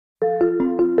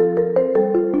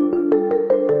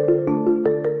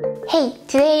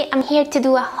Today I'm here to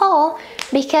do a haul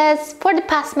because for the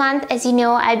past month, as you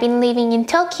know, I've been living in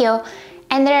Tokyo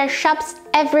and there are shops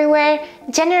everywhere.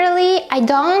 Generally, I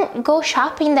don't go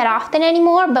shopping that often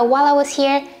anymore, but while I was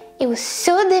here, it was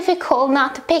so difficult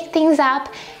not to pick things up.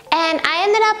 And I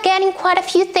ended up getting quite a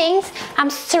few things. I'm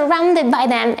surrounded by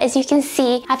them, as you can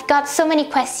see. I've got so many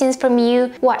questions from you,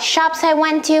 what shops I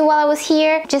went to while I was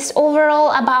here, just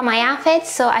overall about my outfits.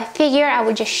 So I figured I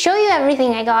would just show you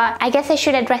everything I got. I guess I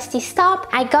should address this top.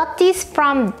 I got this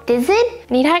from Dizit,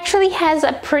 and it actually has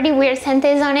a pretty weird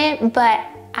sentence on it, but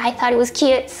I thought it was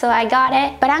cute, so I got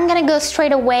it. But I'm gonna go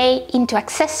straight away into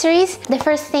accessories. The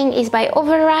first thing is by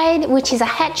Override, which is a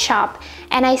head shop.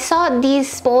 And I saw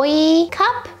this boy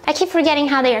cup. I keep forgetting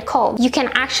how they are called. You can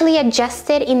actually adjust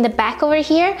it in the back over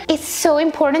here. It's so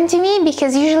important to me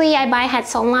because usually I buy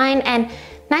hats online and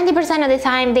 90% of the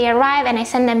time they arrive and I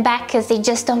send them back because they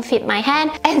just don't fit my head.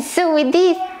 And so with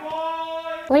these,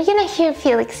 we're gonna hear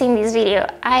Felix in this video.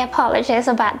 I apologize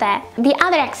about that. The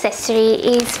other accessory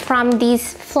is from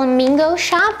this Flamingo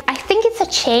shop. I think it's a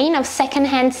chain of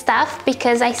secondhand stuff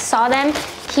because I saw them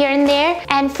here and there.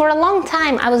 And for a long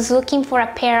time, I was looking for a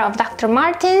pair of Dr.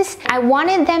 Martens. I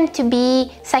wanted them to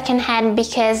be secondhand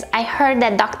because I heard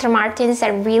that Dr. Martens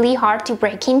are really hard to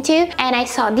break into. And I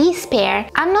saw this pair.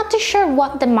 I'm not too sure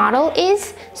what the model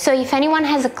is, so if anyone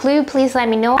has a clue, please let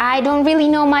me know. I don't really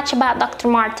know much about Dr.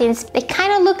 Martens. They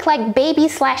kind of look like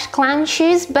baby/clown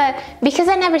shoes, but because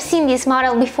I never seen this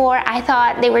model before, I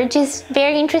thought they were just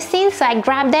very interesting, so I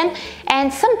grabbed them.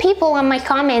 And some people on my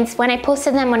comments when I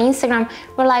posted them on Instagram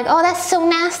were like, oh, that's so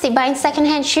nasty buying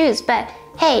secondhand shoes, but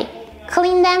hey,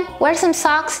 clean them, wear some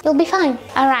socks, you'll be fine.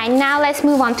 Alright, now let's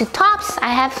move on to tops. I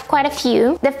have quite a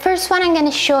few. The first one I'm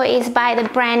gonna show is by the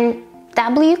brand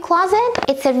W Closet.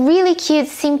 It's a really cute,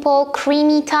 simple,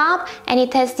 creamy top, and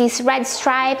it has this red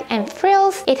stripe and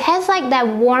frills. It has like that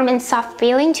warm and soft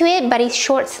feeling to it, but it's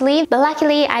short sleeve. But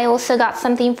luckily, I also got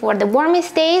something for the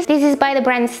warmest days. This is by the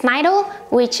brand Snidel,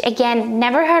 which again,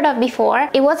 never heard of before.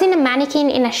 It was in a mannequin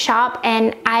in a shop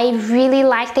and I really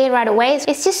liked it right away.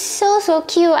 It's just so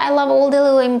cute. I love all the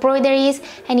little embroideries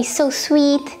and it's so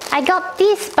sweet. I got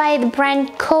this by the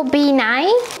brand Kobe 9.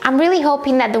 I'm really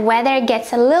hoping that the weather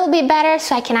gets a little bit better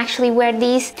so I can actually wear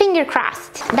these, finger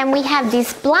crossed. Then we have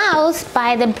this blouse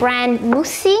by the brand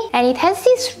Musi, and it has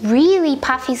these really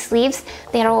puffy sleeves.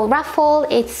 They're all ruffled,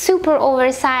 it's super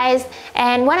oversized,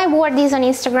 and when I wore these on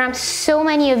Instagram, so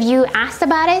many of you asked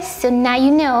about it, so now you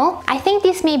know. I think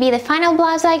this may be the final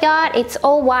blouse I got. It's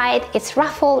all white, it's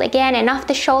ruffled again and off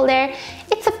the shoulder.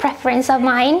 It's a preference of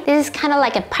mine. This is kind of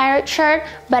like a pirate shirt,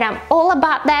 but I'm all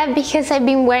about that because I've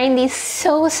been wearing these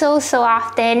so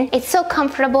often. It's so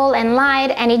comfortable and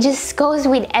light, and it just goes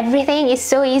with everything. It's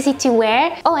so easy to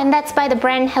wear. Oh, and that's by the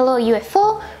brand Hello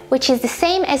UFO, which is the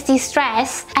same as this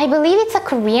dress. I believe it's a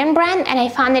Korean brand and I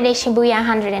found it at Shibuya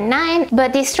 109.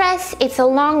 But this dress, it's a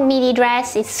long midi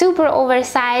dress, it's super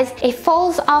oversized, it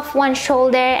falls off one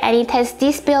shoulder and it has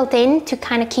this built in to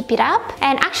kind of keep it up.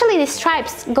 And actually the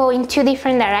stripes go in two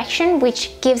different directions,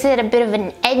 which gives it a bit of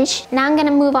an edge. Now I'm gonna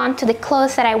move on to the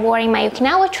clothes that I wore in my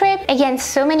Okinawa trip. Again,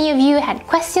 so many of you had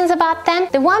questions about them.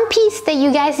 The one piece that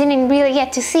you guys didn't really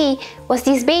get to see was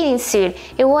this bathing suit.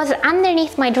 It was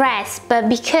underneath my dress, but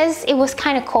because it was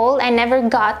kind of cold, I never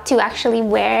got to actually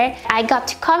wear it. I got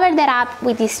to cover that up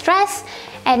with this dress,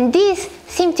 and this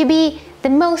seemed to be the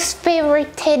most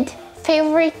favorited.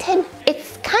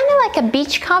 It's kind of like a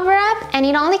beach cover-up, and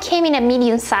it only came in a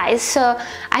medium size, so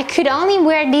I could only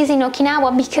wear this in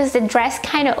Okinawa because the dress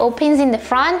kind of opens in the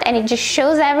front and it just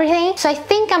shows everything. So I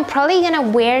think I'm probably gonna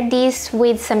wear this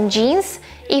with some jeans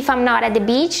if I'm not at the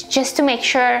beach, just to make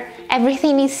sure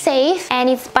everything is safe. And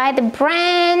it's by the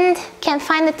brand, can't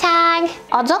find the tag,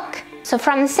 Ojok. So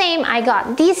from the same, I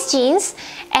got these jeans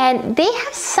and they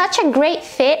have such a great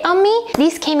fit on me.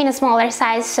 These came in a smaller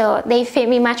size, so they fit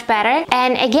me much better.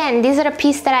 And again, these are a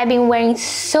piece that I've been wearing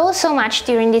so much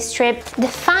during this trip. The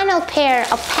final pair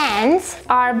of pants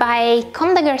are by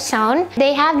Comme des Garçons.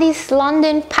 They have this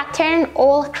London pattern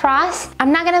all across.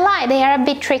 I'm not gonna lie, they are a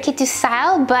bit tricky to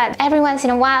style, but every once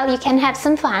in a while you can have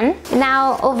some fun.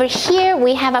 Now over here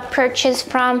we have a purchase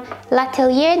from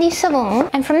L'Atelier du Savon,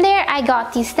 and from there I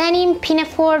got this denim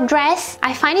pinafore dress.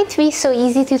 I find it to be so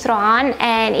easy to throw on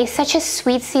and it's such a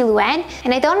sweet silhouette,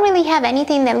 and I don't really have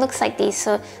anything that looks like this,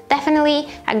 so definitely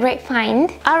a great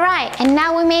find. Alright, and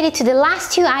now we made it to the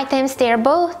last two items. They are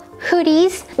both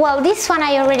hoodies. Well, this one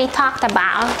I already talked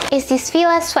about. It's this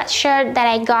Fila sweatshirt that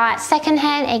I got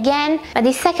secondhand again, but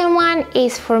the second one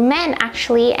is for men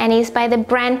actually, and is by the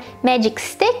brand Magic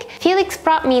Stick. Felix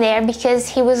brought me there because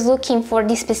he was looking for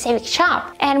this specific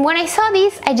shop, and when I saw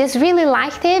this I just really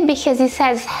liked it because it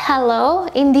says hello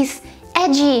in this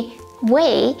edgy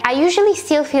way. I usually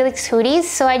steal Felix hoodies,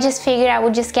 so I just figured I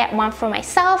would just get one for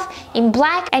myself in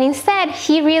black, and instead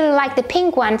he really liked the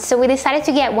pink one, so we decided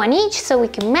to get one each so we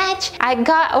can match. I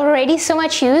got already so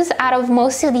much use out of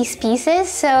most of these pieces,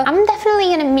 so I'm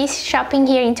definitely gonna miss shopping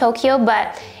here in Tokyo,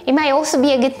 but it might also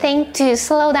be a good thing to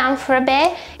slow down for a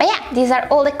bit. But yeah, these are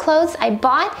all the clothes I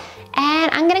bought,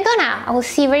 and I'm gonna go now. I will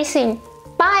see you very soon.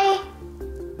 Bye!